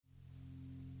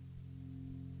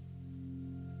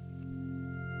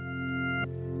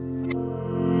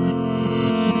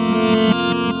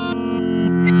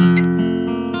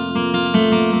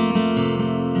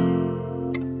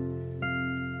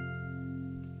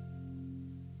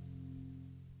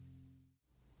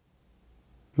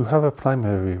You have a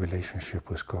primary relationship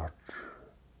with God.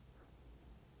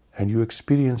 And you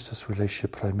experience this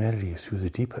relationship primarily through the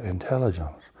deeper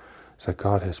intelligence that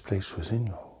God has placed within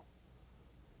you.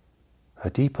 A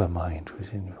deeper mind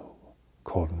within you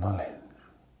called knowledge.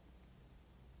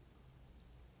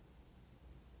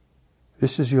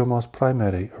 This is your most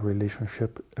primary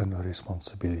relationship and a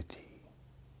responsibility.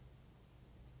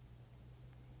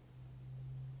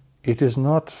 It is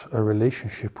not a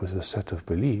relationship with a set of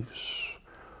beliefs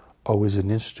or with an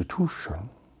institution.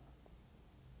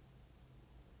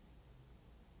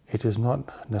 It is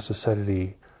not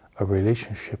necessarily a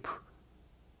relationship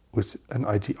with an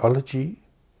ideology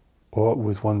or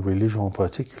with one religion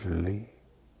particularly.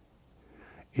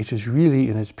 It is really,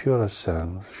 in its purest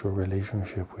sense, your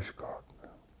relationship with God.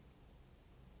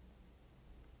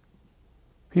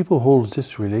 People hold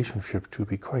this relationship to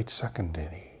be quite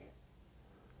secondary.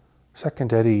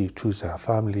 Secondary to their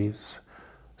families,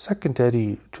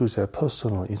 secondary to their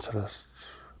personal interests,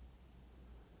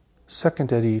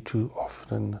 secondary to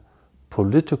often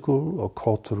political or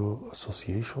cultural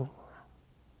association,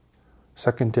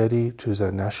 secondary to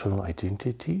their national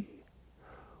identity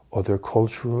or their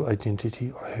cultural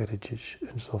identity or heritage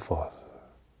and so forth.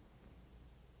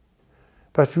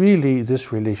 But really,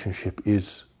 this relationship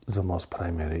is the most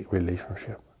primary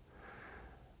relationship.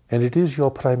 And it is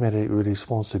your primary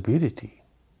responsibility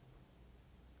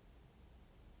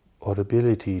or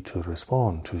ability to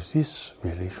respond to this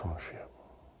relationship.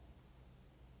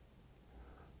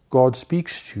 God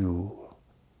speaks to you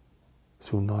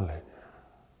through knowledge.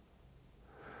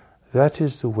 That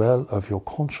is the well of your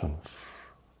conscience.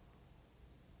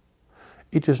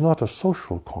 It is not a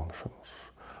social conscience,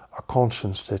 a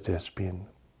conscience that has been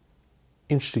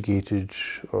instigated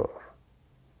or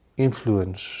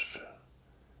influenced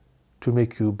to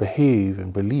make you behave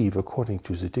and believe according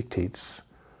to the dictates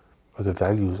or the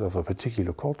values of a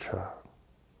particular culture.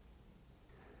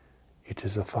 It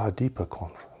is a far deeper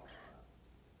conscience.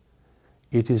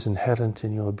 It is inherent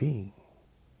in your being.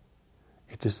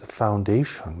 It is the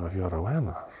foundation of your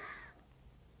awareness.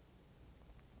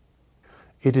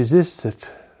 It is this that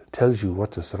tells you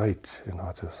what is right and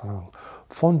what is wrong,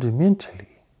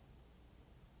 fundamentally,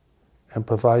 and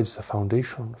provides the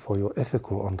foundation for your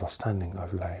ethical understanding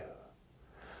of life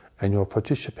and your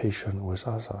participation with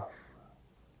others.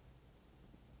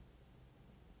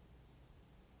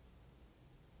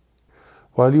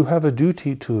 While you have a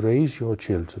duty to raise your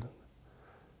children,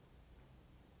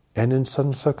 and in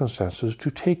some circumstances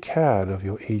to take care of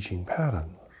your aging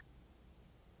parents,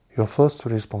 your first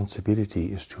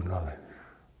responsibility is to knowledge.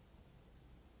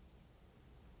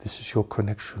 This is your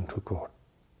connection to God.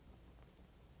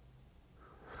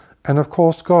 And of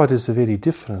course, God is a very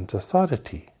different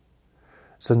authority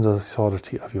than the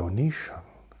authority of your nation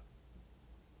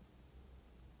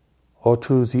or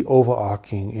to the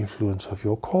overarching influence of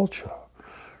your culture,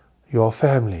 your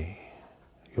family,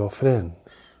 your friends.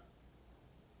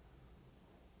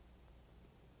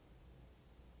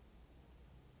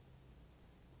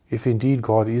 If indeed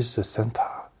God is the center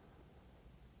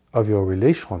of your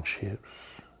relationships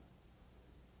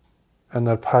and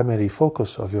the primary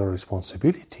focus of your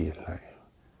responsibility in life,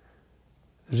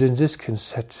 then this can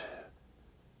set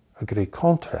a great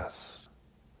contrast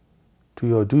to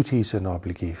your duties and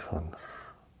obligations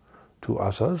to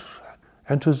others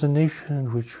and to the nation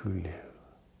in which you live.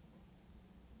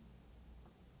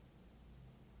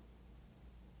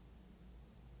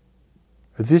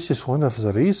 This is one of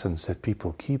the reasons that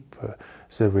people keep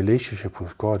their relationship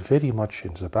with God very much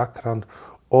in the background,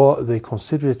 or they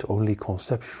consider it only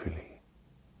conceptually,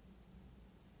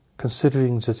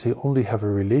 considering that they only have a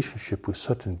relationship with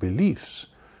certain beliefs,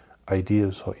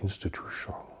 ideas, or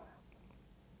institutions.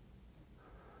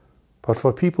 But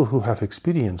for people who have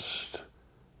experienced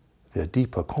their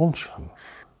deeper conscience,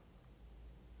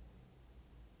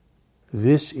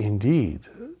 this indeed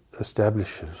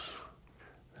establishes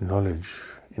knowledge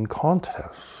in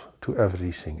contrast to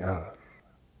everything else.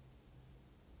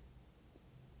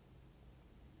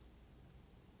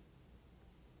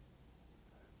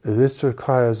 This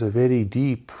requires a very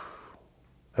deep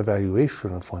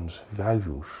evaluation of one's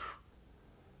values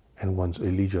and one's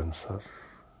allegiances.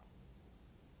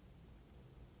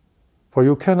 For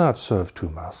you cannot serve two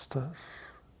masters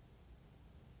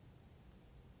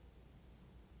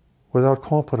without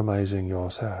compromising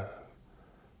yourself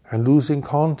and losing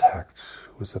contact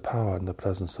with the power and the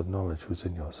presence of knowledge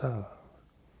within yourself.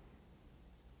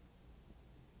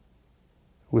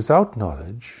 Without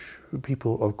knowledge,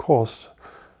 people, of course,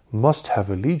 must have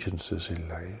allegiances in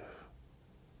life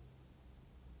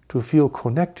to feel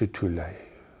connected to life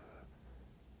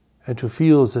and to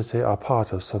feel that they are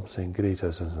part of something greater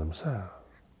than themselves.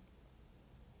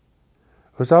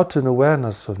 Without an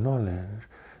awareness of knowledge,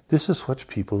 this is what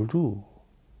people do.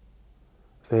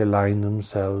 They align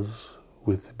themselves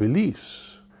with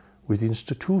beliefs, with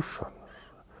institutions,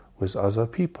 with other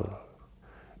people,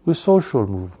 with social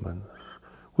movements,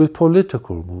 with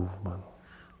political movements.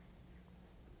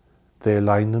 They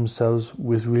align themselves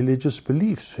with religious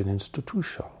beliefs and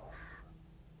institutions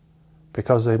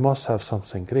because they must have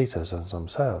something greater than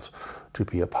themselves to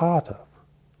be a part of,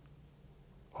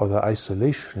 or their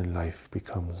isolation in life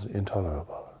becomes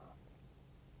intolerable.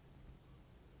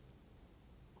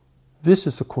 This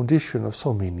is the condition of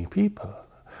so many people.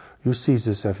 You see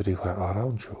this everywhere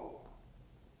around you.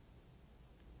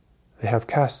 They have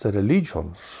cast their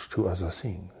allegiance to other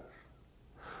things,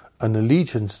 an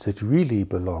allegiance that really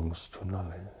belongs to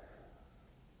knowledge.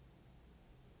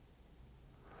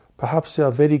 Perhaps they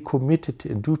are very committed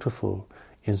and dutiful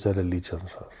in their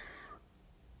allegiances,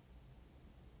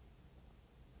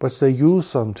 but they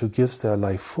use them to give their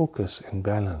life focus and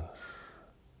balance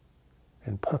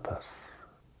and purpose.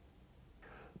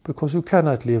 Because you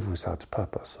cannot live without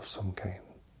purpose of some kind,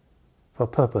 for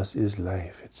purpose is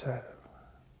life itself.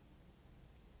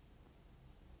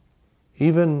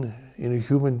 Even in a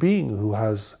human being who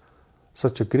has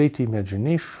such a great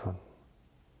imagination,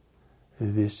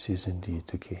 this is indeed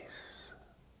the case.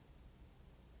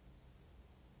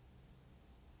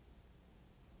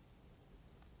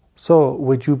 So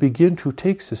when you begin to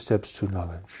take the steps to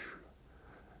knowledge,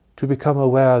 to become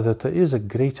aware that there is a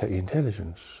greater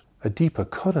intelligence, a deeper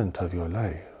current of your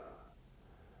life,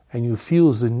 and you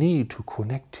feel the need to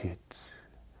connect it,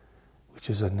 which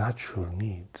is a natural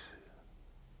need,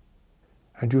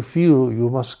 and you feel you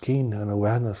must gain an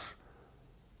awareness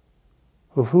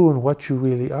of who and what you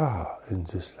really are in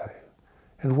this life,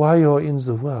 and why you are in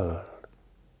the world,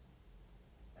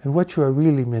 and what you are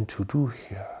really meant to do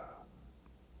here,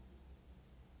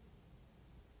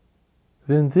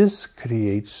 then this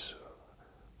creates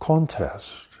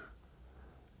contrast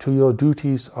to your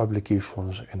duties,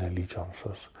 obligations, and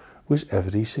allegiances with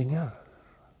everything else.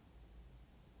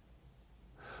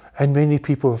 And many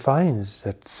people find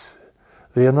that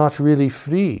they are not really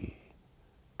free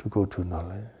to go to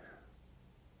knowledge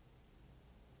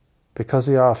because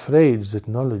they are afraid that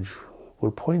knowledge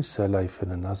will point their life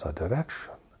in another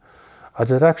direction, a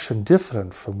direction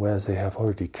different from where they have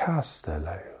already cast their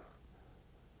life,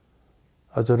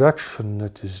 a direction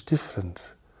that is different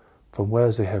from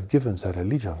where they have given their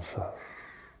allegiances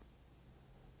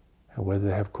and where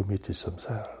they have committed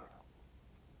themselves.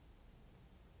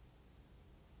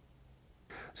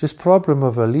 This problem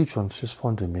of allegiance is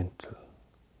fundamental.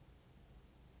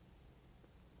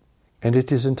 And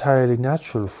it is entirely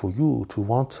natural for you to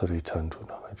want to return to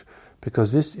knowledge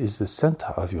because this is the center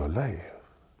of your life.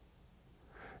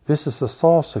 This is the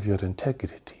source of your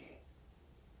integrity.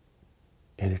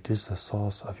 And it is the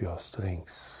source of your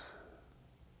strength.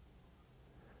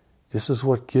 This is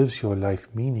what gives your life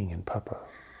meaning and purpose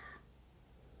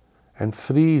and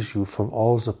frees you from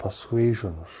all the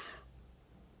persuasions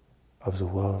of the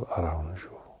world around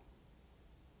you.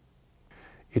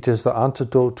 It is the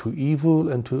antidote to evil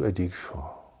and to addiction.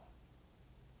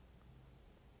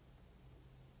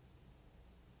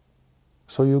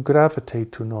 So you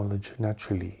gravitate to knowledge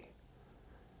naturally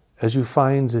as you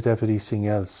find that everything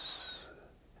else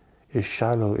is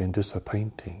shallow and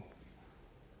disappointing.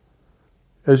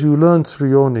 As you learn through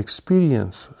your own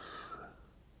experiences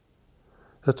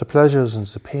that the pleasures and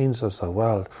the pains of the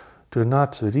world do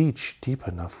not reach deep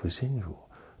enough within you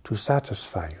to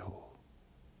satisfy you,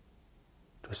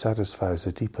 to satisfy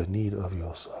the deeper need of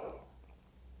your soul.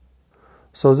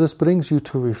 So this brings you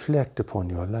to reflect upon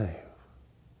your life.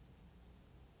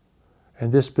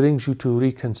 And this brings you to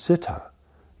reconsider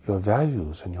your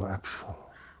values and your actions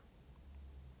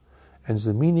and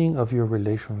the meaning of your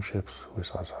relationships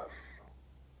with others.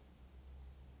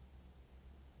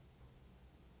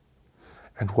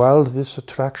 And while this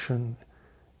attraction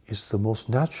is the most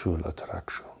natural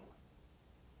attraction,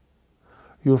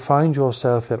 you find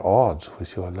yourself at odds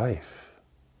with your life,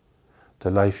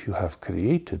 the life you have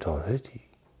created already.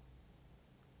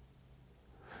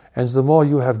 And the more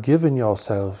you have given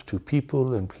yourself to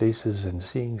people and places and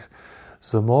things,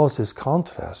 the more this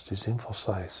contrast is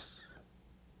emphasized.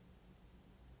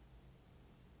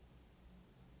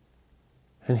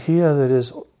 And here there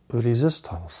is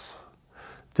resistance.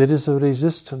 There is a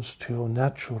resistance to your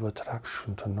natural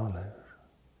attraction to knowledge.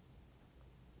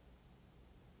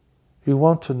 You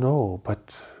want to know,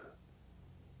 but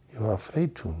you are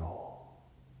afraid to know.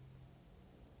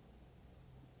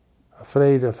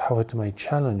 Afraid of how it might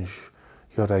challenge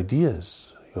your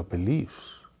ideas, your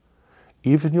beliefs,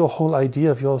 even your whole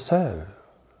idea of yourself.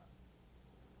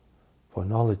 For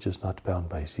knowledge is not bound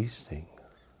by these things.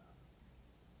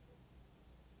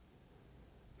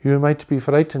 You might be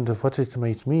frightened of what it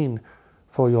might mean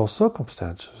for your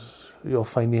circumstances, your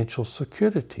financial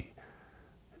security,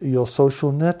 your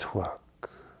social network,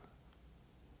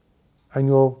 and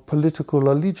your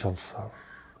political allegiances.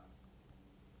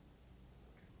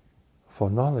 For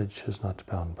knowledge is not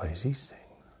bound by these things.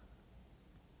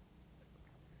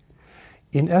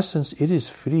 In essence, it is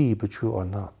free, but you are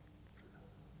not.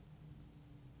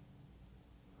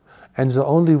 And the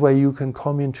only way you can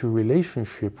come into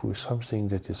relationship with something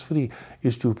that is free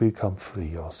is to become free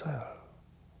yourself.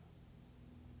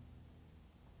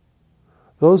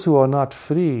 Those who are not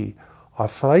free are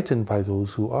frightened by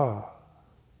those who are.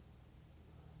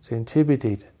 They're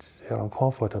intimidated, they're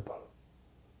uncomfortable.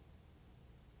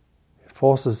 It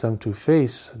forces them to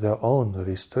face their own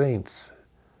restraints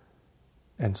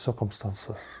and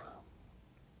circumstances.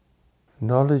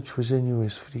 Knowledge within you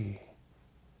is free,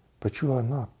 but you are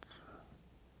not.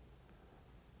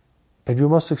 And you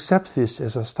must accept this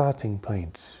as a starting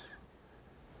point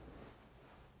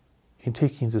in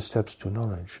taking the steps to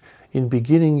knowledge, in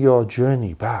beginning your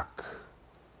journey back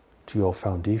to your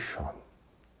foundation.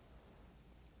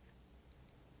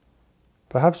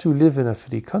 Perhaps you live in a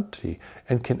free country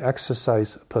and can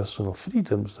exercise personal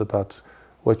freedoms about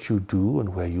what you do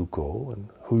and where you go and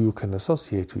who you can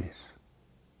associate with.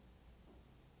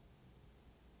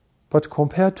 But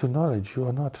compared to knowledge, you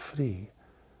are not free.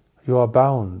 You are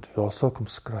bound, you are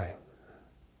circumscribed.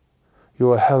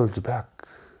 You are held back.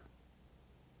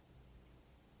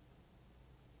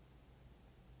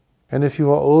 And if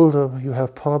you are older, you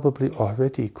have probably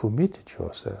already committed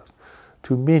yourself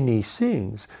to many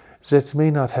things that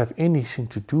may not have anything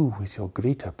to do with your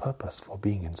greater purpose for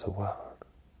being in the world.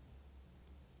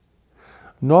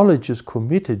 Knowledge is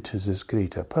committed to this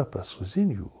greater purpose within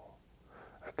you,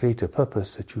 a greater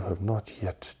purpose that you have not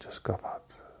yet discovered.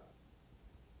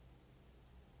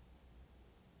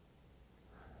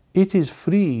 It is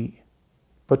free,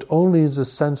 but only in the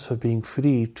sense of being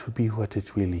free to be what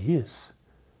it really is,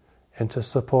 and to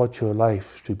support your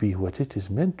life to be what it is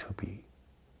meant to be.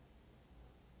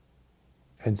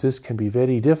 And this can be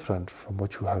very different from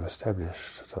what you have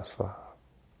established thus far.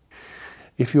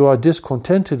 If you are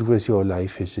discontented with your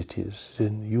life as it is,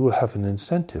 then you will have an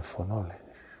incentive for knowledge.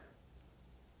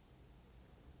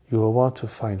 You will want to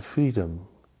find freedom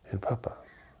in purpose.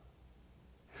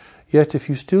 Yet if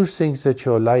you still think that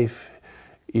your life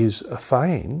is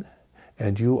fine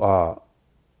and you are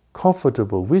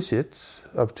comfortable with it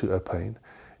up to a point,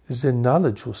 then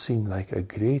knowledge will seem like a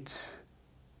great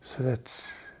threat.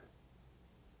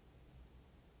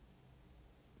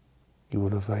 You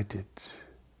will avoid it,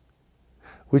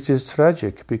 which is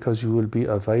tragic because you will be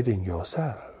avoiding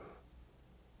yourself.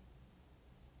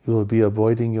 You will be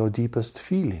avoiding your deepest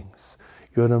feelings,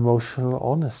 your emotional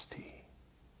honesty,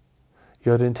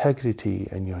 your integrity,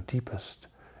 and your deepest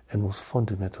and most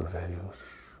fundamental values.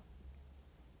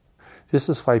 This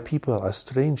is why people are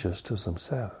strangers to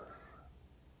themselves.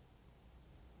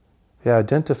 They are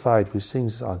identified with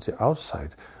things on the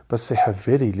outside, but they have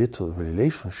very little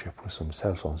relationship with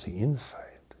themselves on the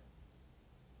inside.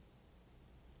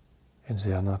 And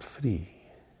they are not free.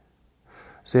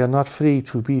 They are not free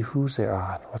to be who they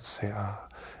are and what they are,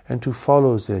 and to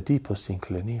follow their deepest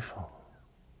inclination.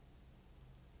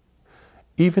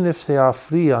 Even if they are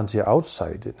free on the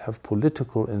outside and have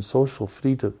political and social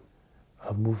freedom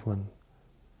of movement,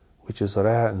 which is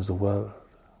rare in the world,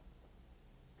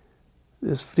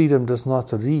 this freedom does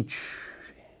not reach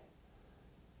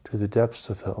to the depths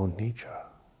of their own nature.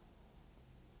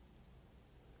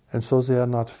 And so they are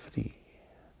not free.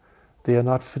 They are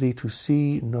not free to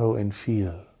see, know, and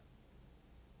feel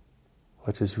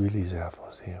what is really there for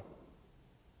them.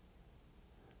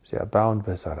 They are bound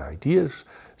by their ideas,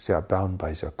 they are bound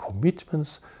by their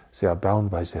commitments, they are bound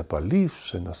by their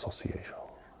beliefs and associations.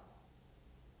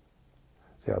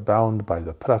 They are bound by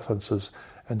the preferences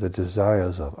and the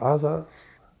desires of others.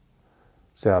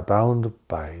 They are bound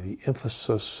by the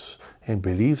emphasis and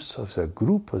beliefs of their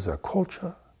group, of their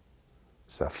culture,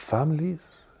 their families.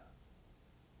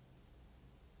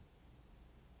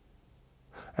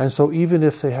 And so even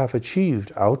if they have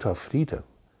achieved outer freedom,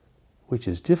 which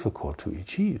is difficult to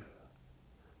achieve,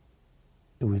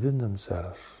 within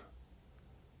themselves,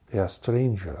 they are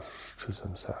strangers to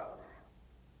themselves.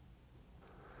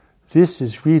 This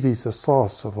is really the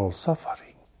source of all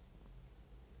suffering.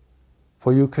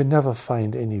 For you can never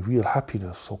find any real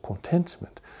happiness or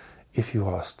contentment if you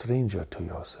are a stranger to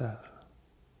yourself.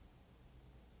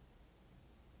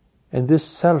 And this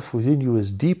self within you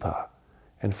is deeper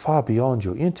and far beyond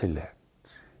your intellect,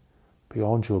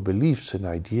 beyond your beliefs and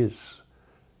ideas.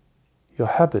 your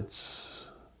habits,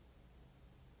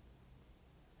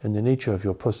 and the nature of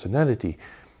your personality,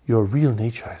 your real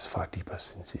nature is far deeper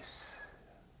than this.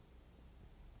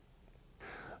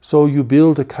 So you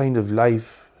build a kind of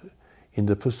life in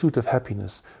the pursuit of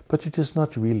happiness, but it is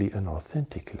not really an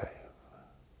authentic life.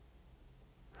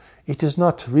 It is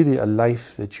not really a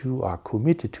life that you are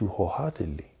committed to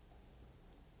wholeheartedly.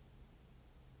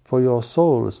 For your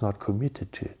soul is not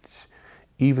committed to it,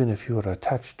 even if you are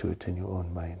attached to it in your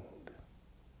own mind.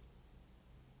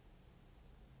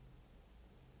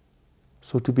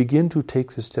 So to begin to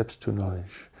take the steps to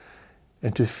knowledge,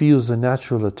 and to feel the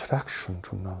natural attraction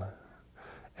to knowledge,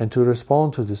 and to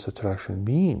respond to this attraction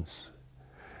means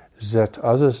that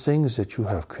other things that you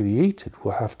have created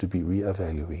will have to be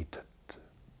re-evaluated.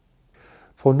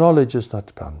 For knowledge is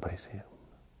not bound by them.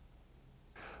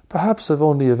 Perhaps if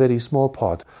only a very small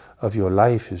part of your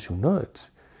life as you know it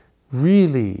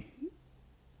really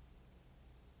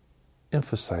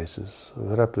emphasizes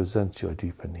or represents your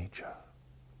deeper nature.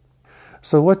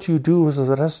 So what you do with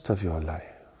the rest of your life,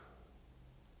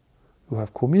 you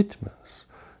have commitments,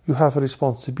 you have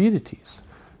responsibilities.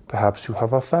 Perhaps you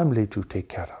have a family to take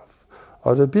care of,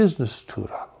 or a business to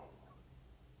run.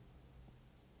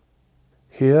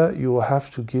 Here you will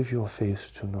have to give your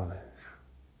faith to knowledge,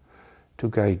 to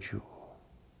guide you.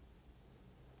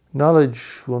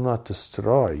 Knowledge will not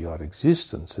destroy your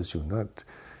existence as you know it.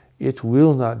 It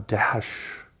will not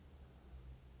dash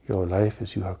your life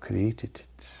as you have created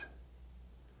it.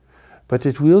 But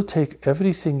it will take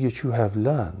everything that you have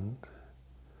learned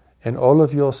and all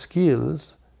of your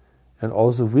skills and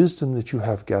all the wisdom that you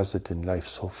have gathered in life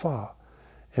so far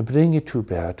and bring it to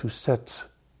bear to set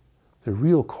the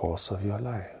real course of your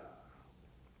life.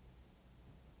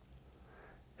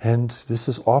 And this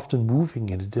is often moving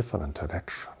in a different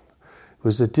direction,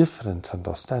 with a different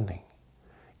understanding,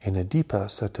 in a deeper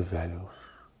set of values.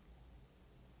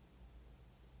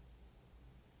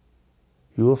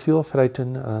 You will feel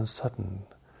frightened and uncertain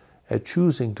at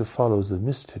choosing to follow the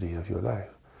mystery of your life,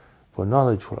 for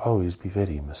knowledge will always be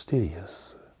very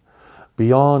mysterious,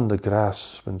 beyond the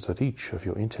grasp and the reach of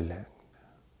your intellect.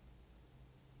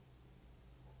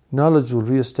 Knowledge will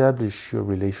re-establish your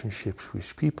relationships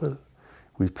with people,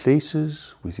 with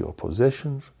places, with your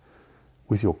possessions,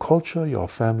 with your culture, your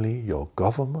family, your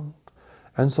government,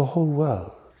 and the whole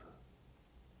world.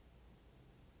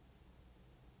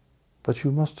 But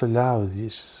you must allow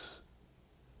this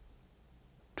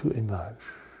to emerge.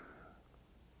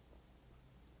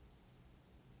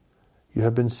 You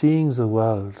have been seeing the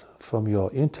world from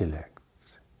your intellect.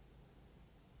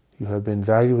 You have been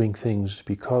valuing things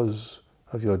because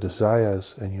of your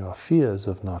desires and your fears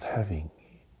of not having.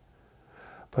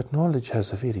 But knowledge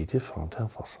has a very different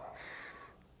emphasis.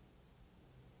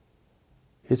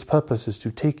 Its purpose is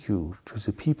to take you to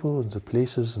the people and the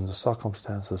places and the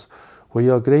circumstances where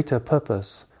your greater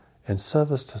purpose and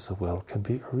service to the world can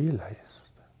be realized.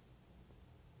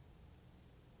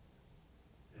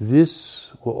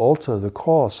 This will alter the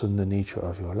course and the nature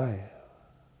of your life.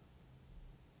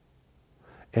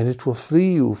 And it will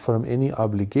free you from any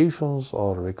obligations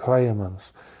or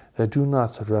requirements that do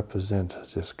not represent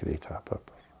this greater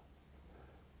purpose.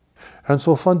 And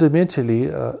so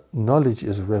fundamentally, knowledge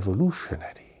is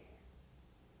revolutionary.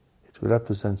 It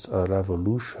represents a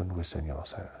revolution within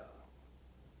yourself.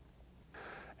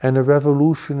 And a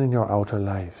revolution in your outer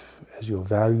life as your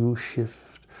values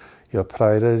shift, your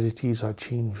priorities are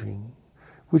changing,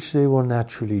 which they will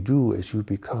naturally do as you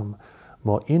become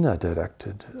more inner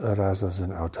directed rather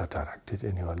than outer directed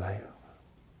in your life.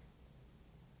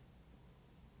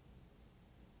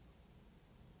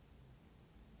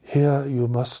 Here you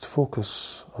must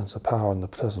focus on the power and the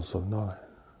presence of knowledge.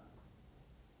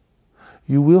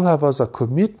 You will have other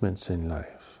commitments in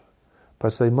life,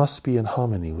 but they must be in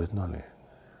harmony with knowledge.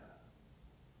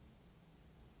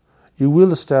 You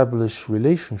will establish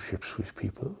relationships with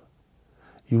people.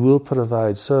 You will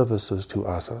provide services to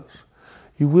others.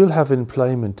 You will have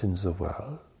employment in the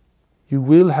world. You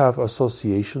will have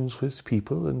associations with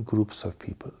people and groups of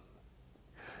people.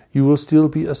 You will still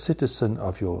be a citizen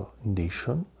of your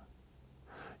nation.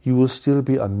 You will still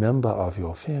be a member of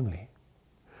your family.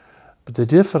 But the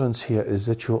difference here is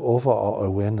that your overall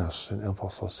awareness and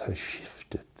emphasis has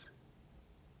shifted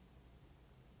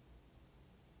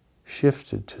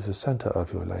to the center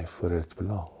of your life where it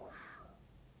belongs.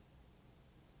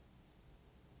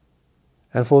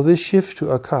 And for this shift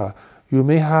to occur, you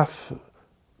may have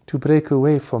to break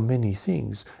away from many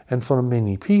things and from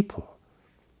many people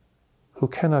who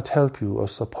cannot help you or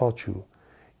support you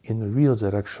in the real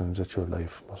direction that your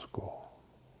life must go.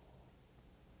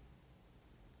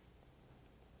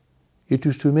 It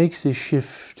is to make this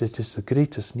shift that is the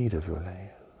greatest need of your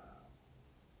life.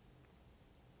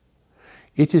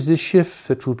 It is this shift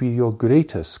that will be your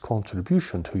greatest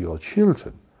contribution to your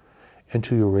children and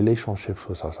to your relationships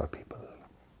with other people.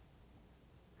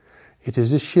 It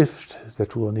is this shift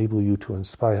that will enable you to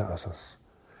inspire others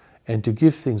and to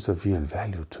give things of real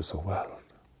value to the world.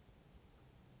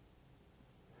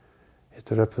 It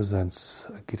represents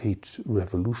a great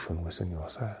revolution within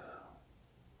yourself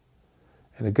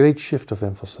and a great shift of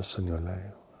emphasis in your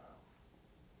life.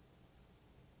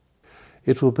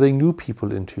 It will bring new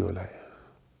people into your life.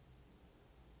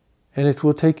 And it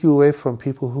will take you away from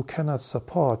people who cannot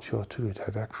support your true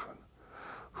direction,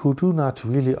 who do not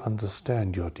really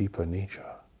understand your deeper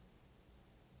nature,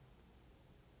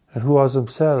 and who are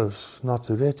themselves not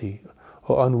ready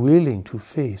or unwilling to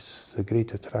face the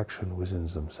great attraction within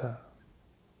themselves.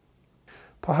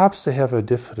 Perhaps they have a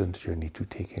different journey to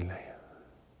take in life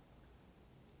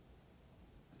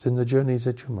than the journey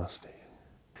that you must take.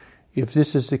 If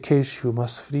this is the case, you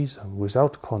must free them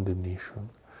without condemnation,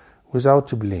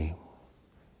 without blame.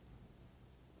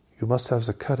 You must have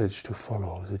the courage to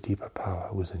follow the deeper power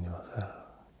within yourself.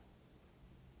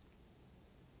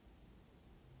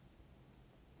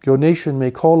 Your nation may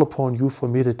call upon you for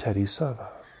military service,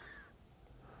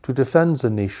 to defend the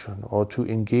nation or to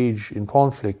engage in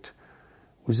conflict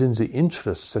within the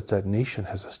interests that that nation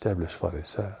has established for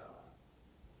itself.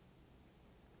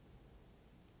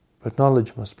 But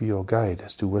knowledge must be your guide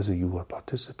as to whether you will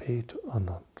participate or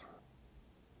not.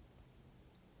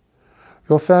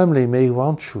 Your family may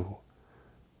want you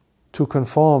to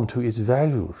conform to its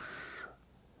values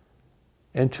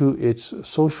and to its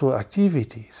social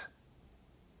activities.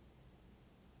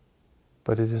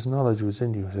 But it is knowledge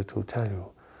within you that will tell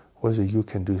you whether you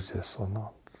can do this or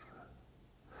not.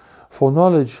 For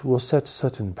knowledge will set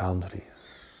certain boundaries.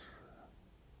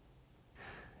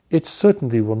 It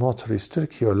certainly will not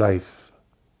restrict your life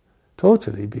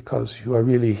totally, because you are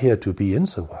really here to be in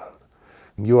the world.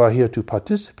 You are here to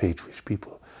participate with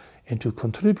people and to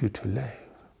contribute to life.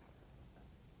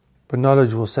 But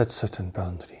knowledge will set certain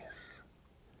boundaries.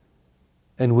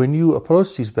 And when you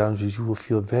approach these boundaries, you will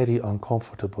feel very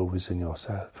uncomfortable within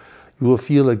yourself. You will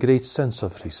feel a great sense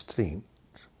of restraint.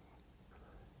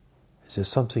 There's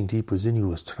something deep within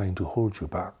you is trying to hold you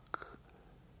back,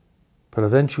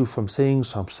 prevent you from saying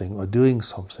something or doing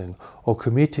something or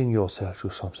committing yourself to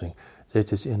something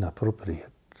that is inappropriate.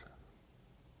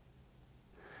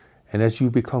 And as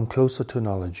you become closer to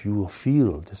knowledge, you will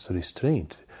feel this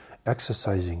restraint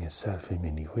exercising itself in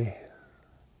many ways.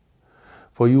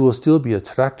 For you will still be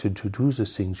attracted to do the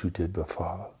things you did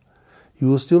before. You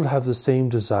will still have the same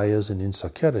desires and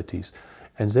insecurities,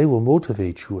 and they will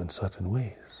motivate you in certain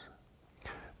ways.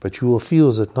 But you will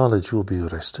feel that knowledge will be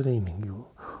restraining you,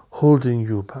 holding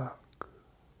you back.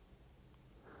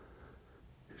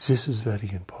 This is very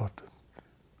important.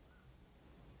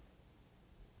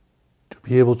 To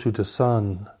be able to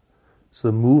discern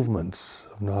the movements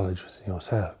of knowledge within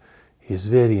yourself is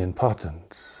very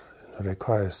important. It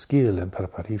requires skill and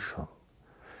preparation.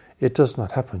 It does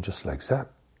not happen just like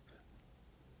that.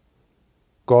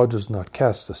 God does not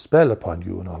cast a spell upon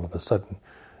you and all of a sudden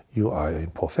you are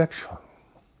in perfection.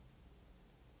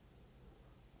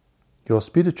 Your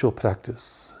spiritual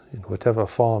practice, in whatever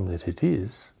form that it is,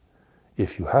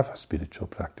 if you have a spiritual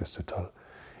practice at all,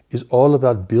 is all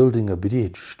about building a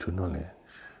bridge to knowledge.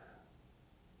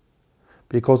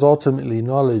 Because ultimately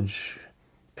knowledge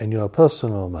and your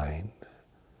personal mind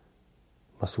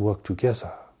must work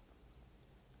together.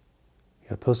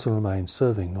 Your personal mind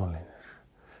serving knowledge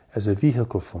as a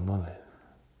vehicle for knowledge.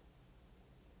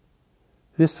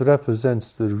 This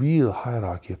represents the real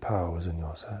hierarchy of power within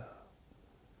yourself,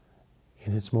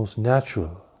 in its most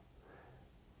natural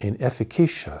and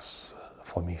efficacious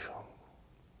formation.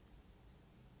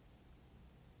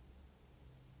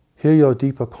 Here your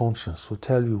deeper conscience will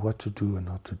tell you what to do and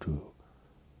not to do.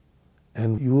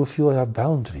 And you will feel you have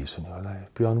boundaries in your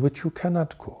life beyond which you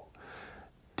cannot go.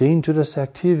 Dangerous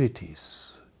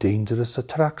activities, dangerous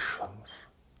attractions,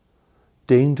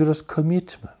 dangerous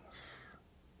commitments.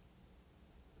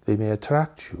 They may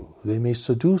attract you, they may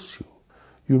seduce you.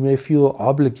 You may feel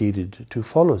obligated to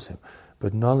follow them,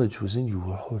 but knowledge within you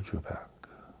will hold you back.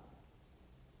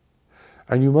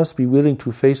 And you must be willing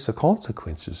to face the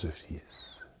consequences of these.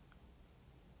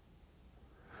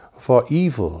 For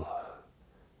evil,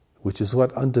 which is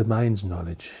what undermines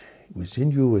knowledge within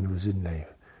you and within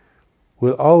life,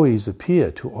 will always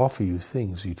appear to offer you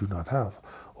things you do not have,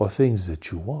 or things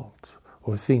that you want,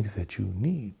 or things that you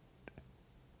need.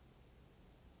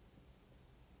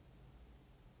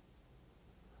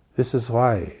 This is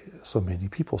why so many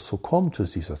people succumb to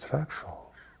these attractions.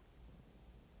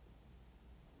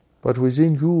 But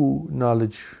within you,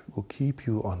 knowledge will keep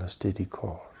you on a steady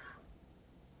course.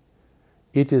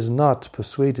 It is not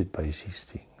persuaded by these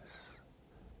things.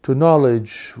 To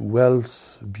knowledge,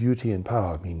 wealth, beauty, and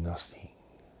power mean nothing.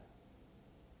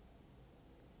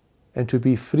 And to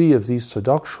be free of these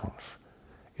seductions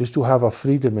is to have a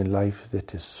freedom in life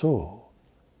that is so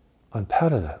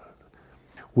unparalleled.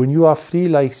 When you are free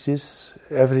like this,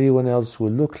 everyone else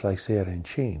will look like they are in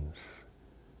chains,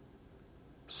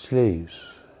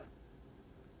 slaves.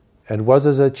 And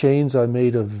whether the chains are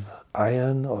made of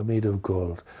iron or made of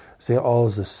gold, they're all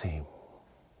the same.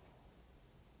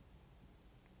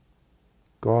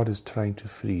 God is trying to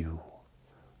free you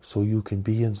so you can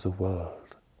be in the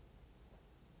world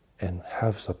and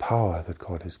have the power that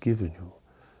God has given you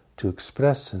to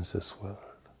express in this world,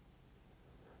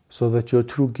 so that your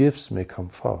true gifts may come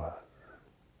forward,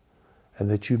 and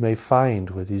that you may find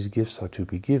where these gifts are to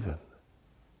be given,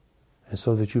 and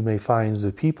so that you may find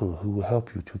the people who will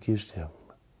help you to give them,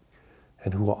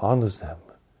 and who will honor them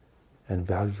and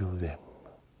value them.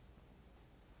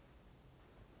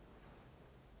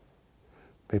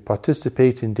 May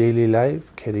participate in daily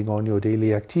life, carrying on your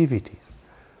daily activities,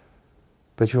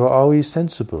 but you are always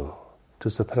sensible to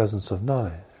the presence of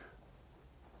knowledge.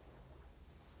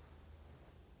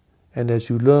 And as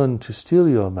you learn to still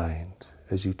your mind,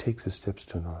 as you take the steps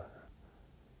to knowledge,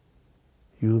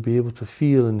 you will be able to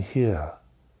feel and hear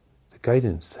the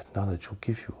guidance that knowledge will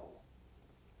give you.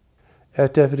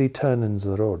 At every turn in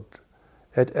the road,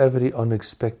 at every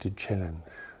unexpected challenge.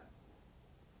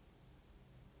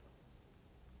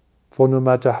 For no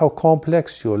matter how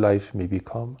complex your life may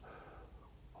become,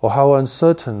 or how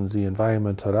uncertain the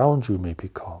environment around you may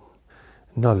become,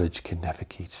 knowledge can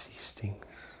navigate these things.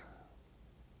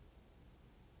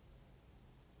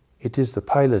 It is the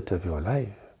pilot of your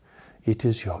life. It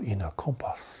is your inner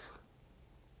compass.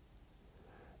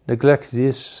 Neglect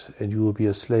this and you will be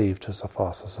a slave to the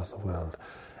forces of the world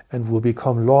and will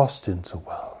become lost in the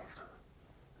world.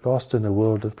 Lost in a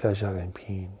world of pleasure and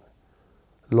pain.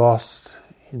 Lost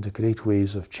in the great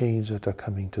waves of change that are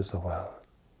coming to the world.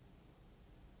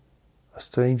 A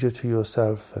stranger to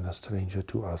yourself and a stranger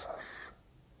to others.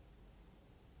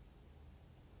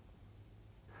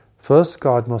 First,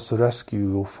 God must rescue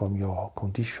you from your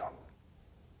condition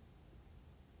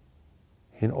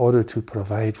in order to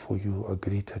provide for you a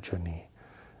greater journey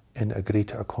and a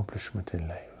greater accomplishment in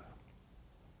life.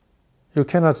 You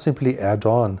cannot simply add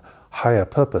on higher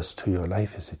purpose to your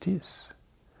life as it is,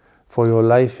 for your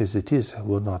life as it is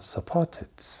will not support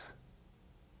it,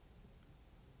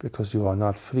 because you are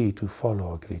not free to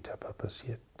follow a greater purpose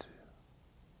yet.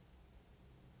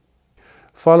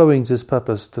 Following this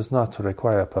purpose does not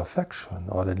require perfection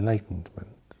or enlightenment,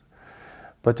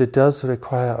 but it does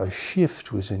require a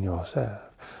shift within yourself,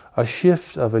 a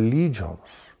shift of allegiance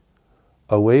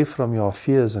away from your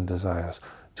fears and desires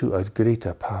to a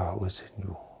greater power within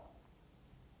you.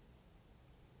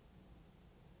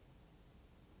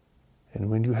 And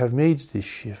when you have made this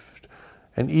shift,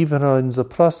 and even are in the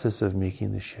process of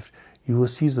making the shift, you will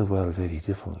see the world very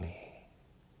differently.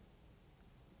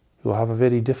 You will have a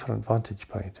very different vantage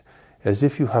point, as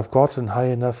if you have gotten high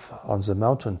enough on the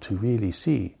mountain to really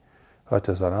see what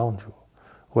is around you,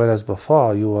 whereas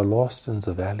before you were lost in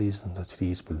the valleys and the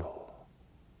trees below.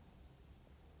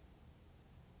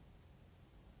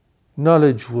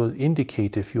 Knowledge will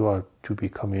indicate if you are to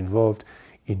become involved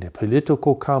in a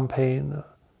political campaign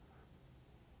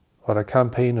or a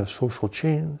campaign of social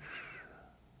change.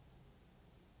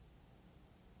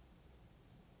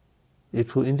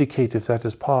 It will indicate if that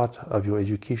is part of your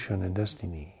education and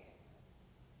destiny.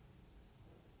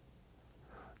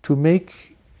 To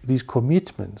make these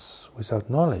commitments without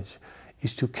knowledge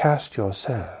is to cast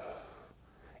yourself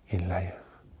in life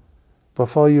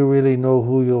before you really know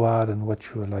who you are and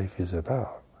what your life is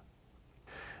about.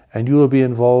 And you will be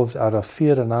involved out of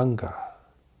fear and anger.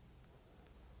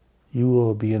 You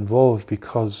will be involved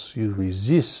because you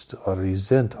resist or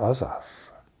resent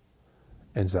others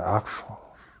and their actions.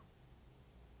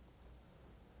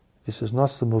 This is not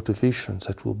the motivation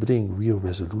that will bring real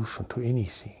resolution to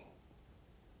anything.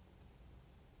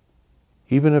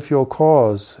 Even if your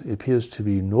cause appears to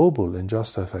be noble and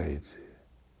justified,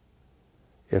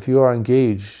 if you are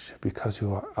engaged because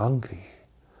you are angry,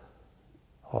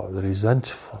 or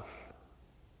resentful,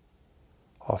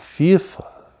 or fearful,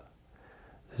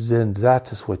 then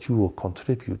that is what you will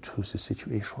contribute to the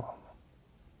situation.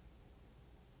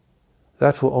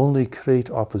 That will only create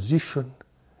opposition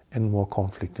and more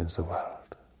conflict in the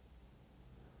world.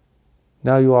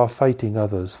 Now you are fighting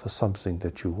others for something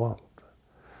that you want.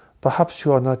 Perhaps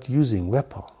you are not using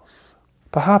weapons.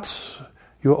 Perhaps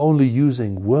you're only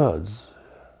using words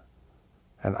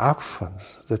and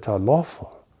actions that are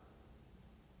lawful.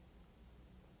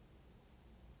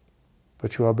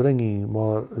 But you are bringing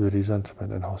more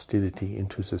resentment and hostility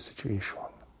into the situation.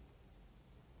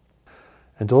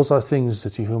 And those are things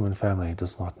that the human family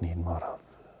does not need more of.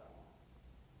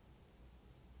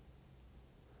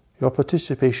 Your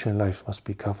participation in life must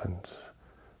be governed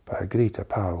by a greater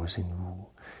power within you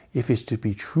if it's to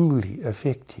be truly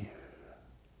effective.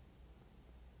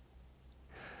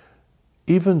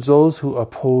 Even those who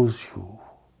oppose you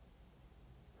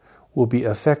will be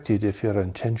affected if your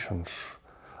intentions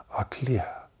are clear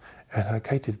and are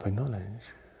guided by knowledge.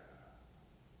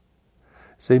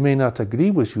 They may not agree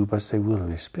with you, but they will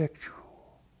respect you.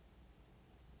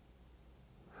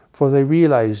 For they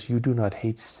realize you do not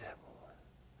hate them.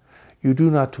 You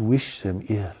do not wish them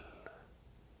ill.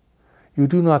 You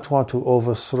do not want to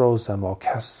overthrow them or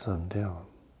cast them down.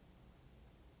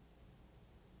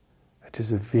 It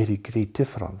is a very great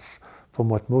difference from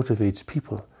what motivates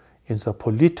people in their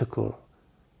political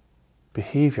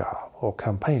behavior or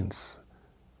campaigns,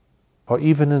 or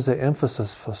even in their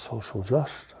emphasis for social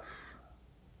justice.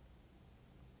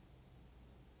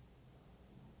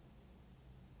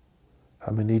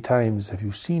 How many times have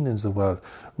you seen in the world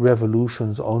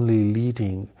revolutions only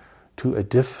leading to a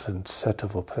different set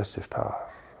of oppressive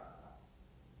powers?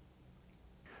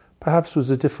 Perhaps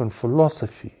with a different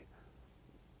philosophy,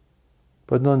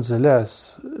 but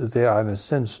nonetheless, they are in a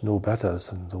sense no better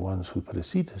than the ones who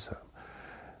preceded them.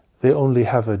 They only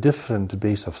have a different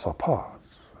base of support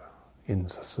in the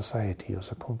society or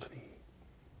the country.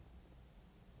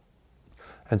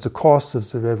 And the cost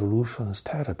of the revolution is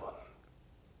terrible.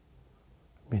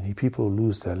 Many people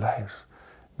lose their lives.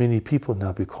 Many people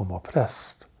now become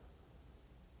oppressed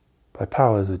by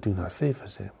powers that do not favor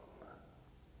them.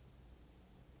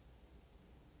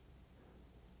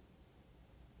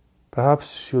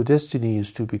 Perhaps your destiny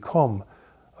is to become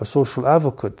a social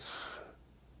advocate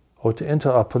or to enter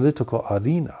a political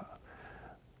arena,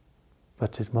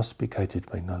 but it must be guided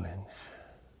by knowledge.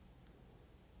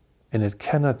 And it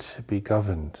cannot be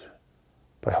governed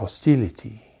by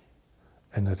hostility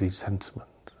and resentment.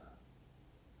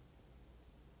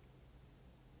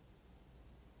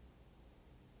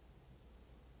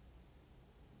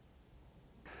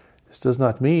 This does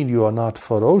not mean you are not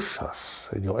ferocious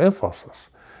in your emphasis,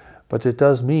 but it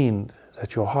does mean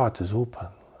that your heart is open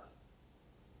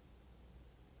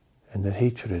and that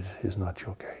hatred is not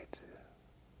your guide.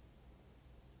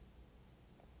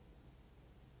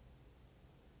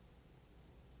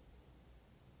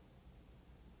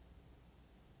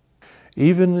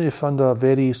 Even if under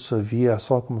very severe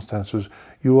circumstances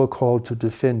you are called to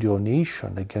defend your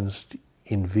nation against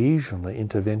invasion or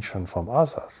intervention from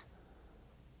others,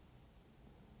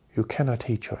 you cannot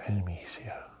hate your enemies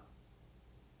here.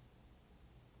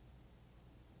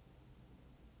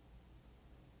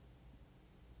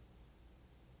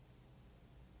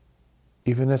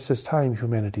 Even at this time,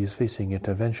 humanity is facing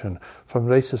intervention from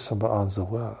races from around the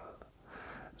world.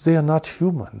 They are not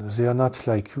human. They are not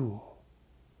like you.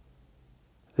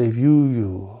 They view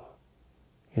you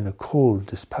in a cold,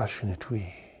 dispassionate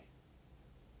way.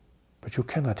 But you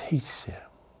cannot hate them.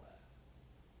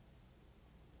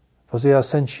 For they are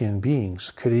sentient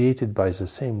beings created by the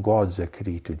same gods that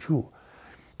created you.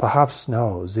 Perhaps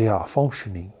now they are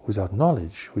functioning without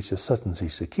knowledge, which is certainly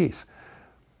the case,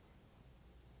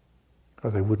 or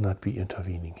they would not be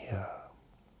intervening here.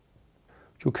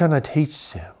 You cannot hate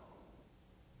them.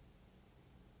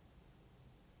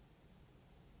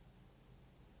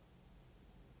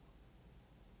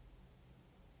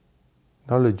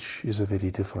 Knowledge is a very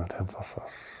different emphasis.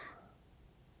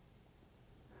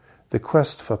 The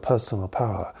quest for personal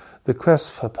power, the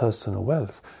quest for personal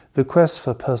wealth, the quest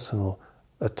for personal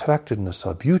attractiveness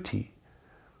or beauty,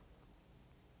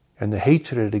 and the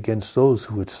hatred against those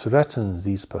who would threaten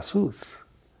these pursuits,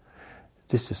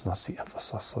 this is not the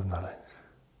emphasis of knowledge.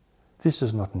 This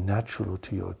is not natural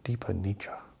to your deeper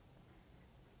nature.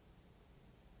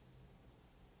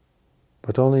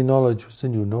 But only knowledge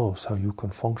within you knows how you can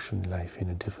function in life in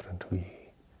a different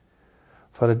way,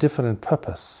 for a different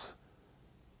purpose,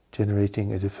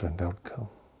 generating a different outcome.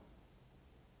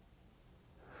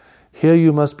 Here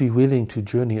you must be willing to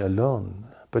journey alone,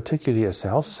 particularly at the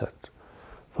outset,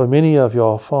 for many of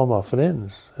your former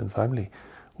friends and family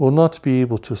will not be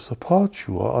able to support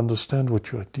you or understand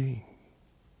what you are doing.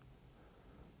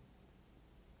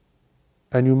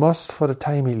 And you must, for a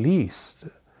time at least,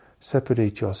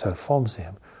 separate yourself from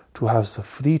them to have the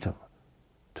freedom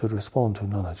to respond to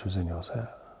knowledge within yourself.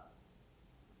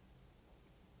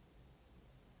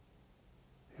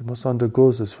 You must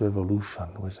undergo this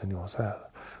revolution within yourself,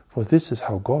 for this is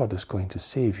how God is going to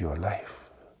save your life.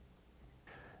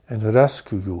 and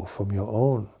rescue you from your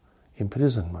own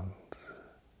imprisonment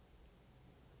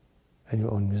and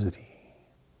your own misery.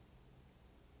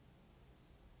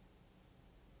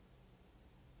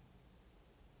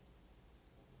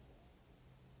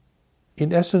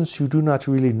 In essence, you do not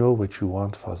really know what you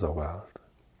want for the world.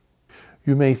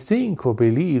 You may think or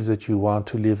believe that you want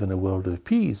to live in a world of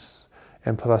peace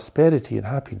and prosperity and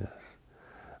happiness,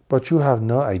 but you have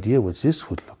no idea what this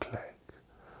would look like,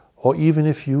 or even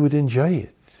if you would enjoy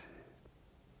it.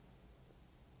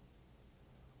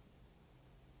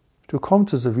 To come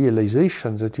to the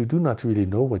realization that you do not really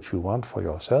know what you want for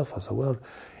yourself or the world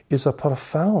is a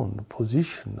profound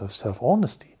position of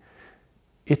self-honesty.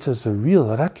 It is a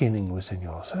real reckoning within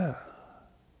yourself.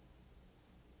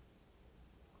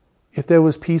 If there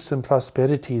was peace and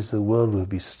prosperity, the world would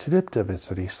be stripped of its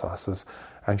resources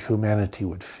and humanity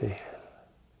would fail.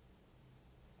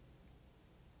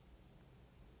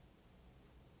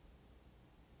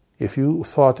 If you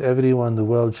thought everyone in the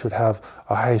world should have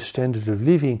a high standard of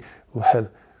living, well,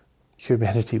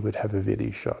 humanity would have a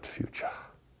very short future.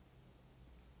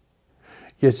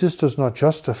 Yet this does not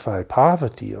justify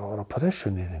poverty or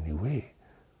oppression in any way.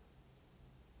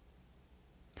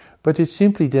 But it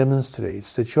simply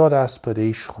demonstrates that your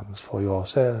aspirations for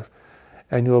yourself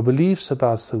and your beliefs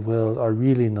about the world are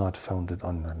really not founded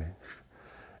on knowledge,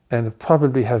 and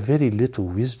probably have very little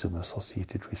wisdom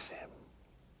associated with them.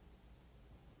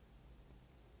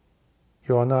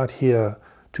 You are not here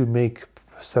to make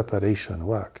separation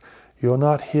work. You are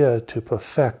not here to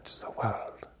perfect the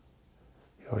world.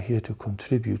 You are here to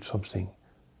contribute something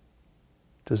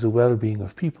to the well-being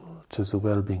of people, to the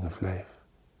well-being of life,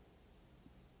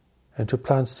 and to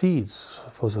plant seeds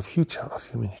for the future of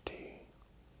humanity.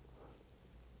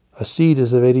 A seed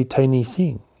is a very tiny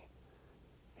thing.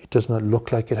 It does not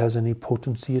look like it has any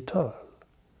potency at all.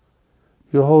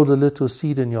 You hold a little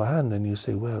seed in your hand and you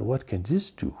say, well, what can this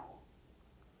do?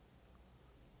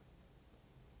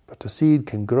 But the seed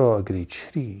can grow a great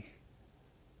tree.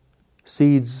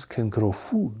 Seeds can grow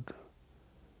food.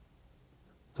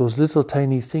 Those little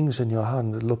tiny things in your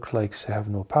hand look like they have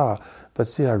no power, but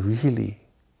they are really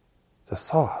the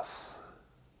source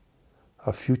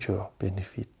of future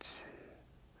benefit.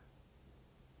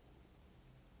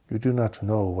 You do not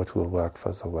know what will work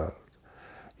for the world.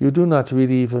 You do not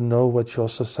really even know what your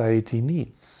society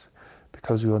needs,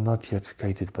 because you are not yet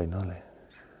guided by knowledge.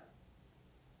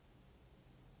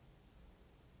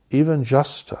 Even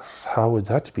justice, how would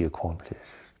that be accomplished?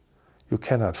 You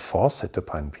cannot force it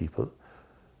upon people,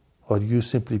 or you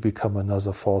simply become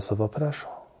another force of oppression.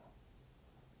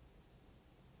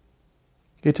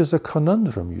 It is a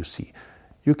conundrum, you see.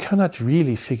 You cannot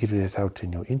really figure it out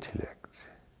in your intellect.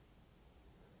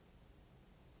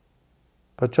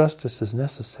 But justice is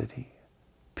necessary.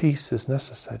 Peace is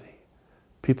necessary.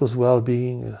 People's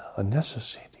well-being is a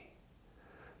necessity.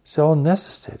 They're all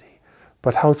necessary.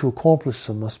 But how to accomplish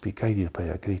them must be guided by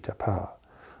a greater power.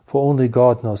 For only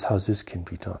God knows how this can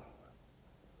be done.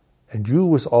 And you,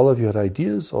 with all of your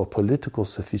ideas or political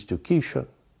sophistication,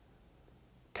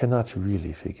 cannot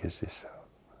really figure this out.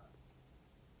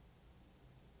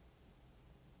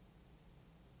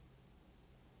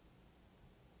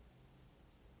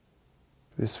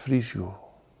 This frees you,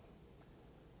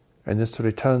 and this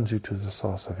returns you to the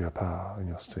source of your power and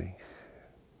your strength.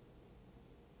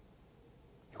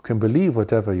 You can believe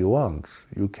whatever you want.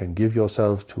 You can give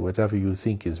yourself to whatever you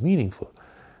think is meaningful.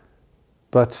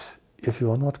 But if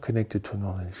you are not connected to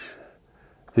knowledge,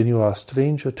 then you are a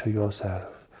stranger to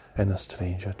yourself and a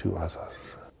stranger to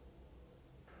others.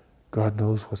 God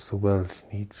knows what the world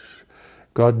needs.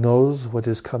 God knows what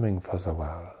is coming for the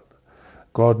world.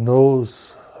 God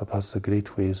knows about the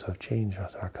great waves of change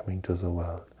that are coming to the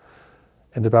world,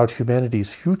 and about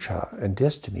humanity's future and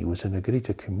destiny within a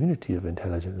greater community of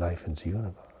intelligent life in the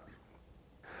universe.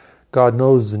 God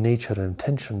knows the nature and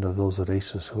intention of those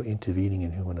races who are intervening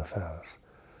in human affairs,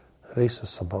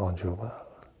 races around your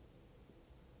world.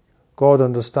 God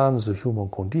understands the human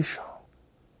condition.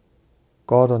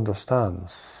 God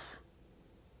understands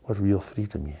what real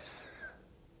freedom is.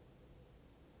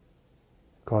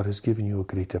 God has given you a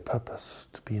greater purpose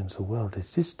to be in the world at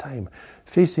this time,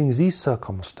 facing these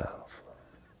circumstances.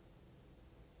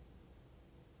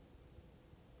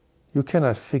 You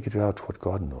cannot figure out what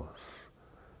God knows.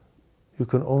 You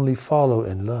can only follow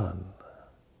and learn.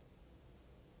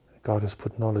 God has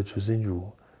put knowledge within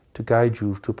you to guide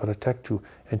you, to protect you,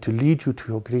 and to lead you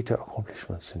to your greater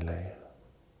accomplishments in life.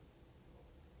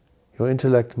 Your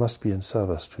intellect must be in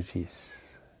service to this.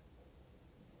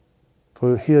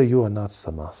 For here you are not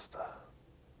the master.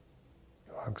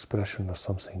 You are an expression of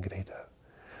something greater.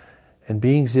 And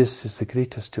being this is the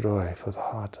greatest joy for the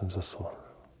heart and the soul.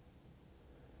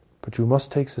 But you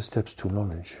must take the steps to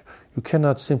knowledge. You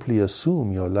cannot simply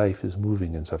assume your life is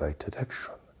moving in the right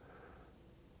direction.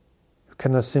 You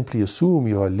cannot simply assume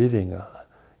you are living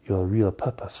your real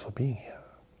purpose for being here.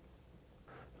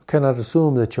 You cannot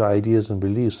assume that your ideas and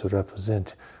beliefs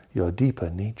represent your deeper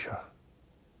nature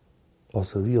or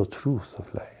the real truth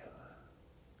of life.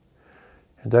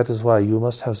 And that is why you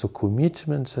must have the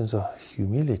commitment and the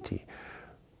humility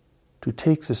to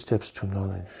take the steps to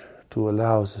knowledge, to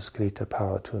allow this greater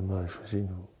power to emerge within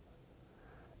you.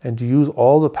 And to use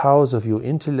all the powers of your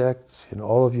intellect and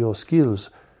all of your skills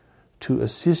to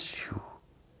assist you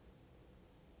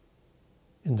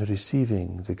in the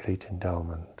receiving the great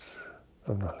endowment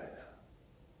of knowledge.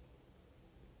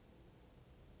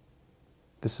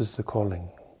 This is the calling.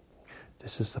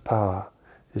 This is the power.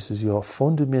 This is your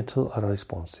fundamental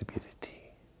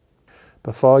responsibility.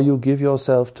 Before you give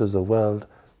yourself to the world,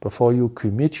 before you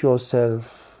commit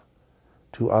yourself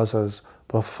to others,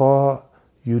 before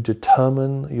you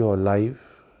determine your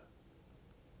life,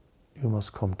 you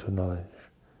must come to knowledge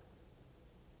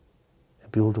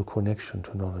and build a connection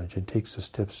to knowledge and take the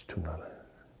steps to knowledge.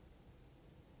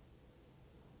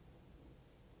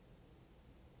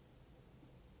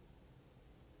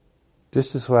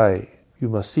 This is why you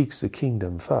must seek the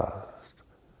kingdom first,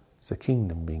 the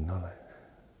kingdom being knowledge,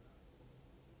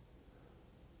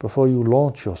 before you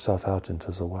launch yourself out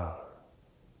into the world.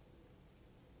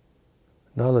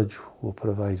 Knowledge will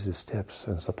provide the steps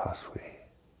and the pathway,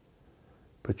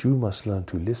 but you must learn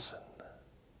to listen,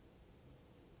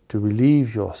 to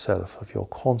relieve yourself of your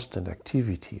constant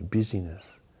activity, busyness,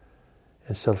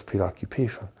 and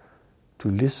self-preoccupation, to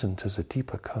listen to the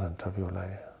deeper current of your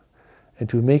life, and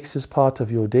to make this part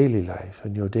of your daily life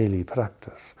and your daily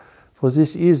practice, for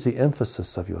this is the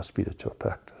emphasis of your spiritual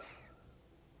practice.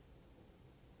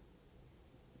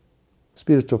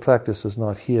 Spiritual practice is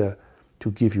not here to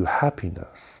give you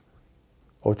happiness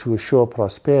or to assure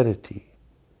prosperity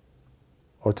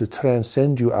or to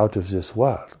transcend you out of this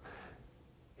world.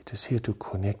 It is here to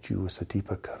connect you with the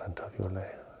deeper current of your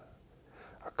life.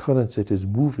 A current that is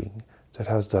moving, that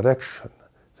has direction,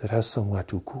 that has somewhere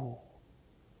to go.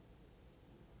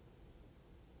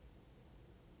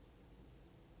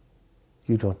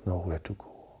 You don't know where to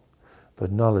go,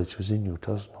 but knowledge within you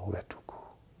does know where to go.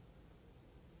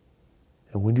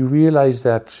 And when you realize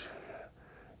that,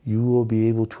 you will be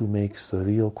able to make the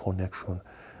real connection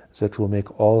that will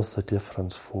make all the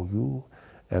difference for you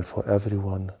and for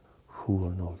everyone who will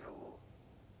know you.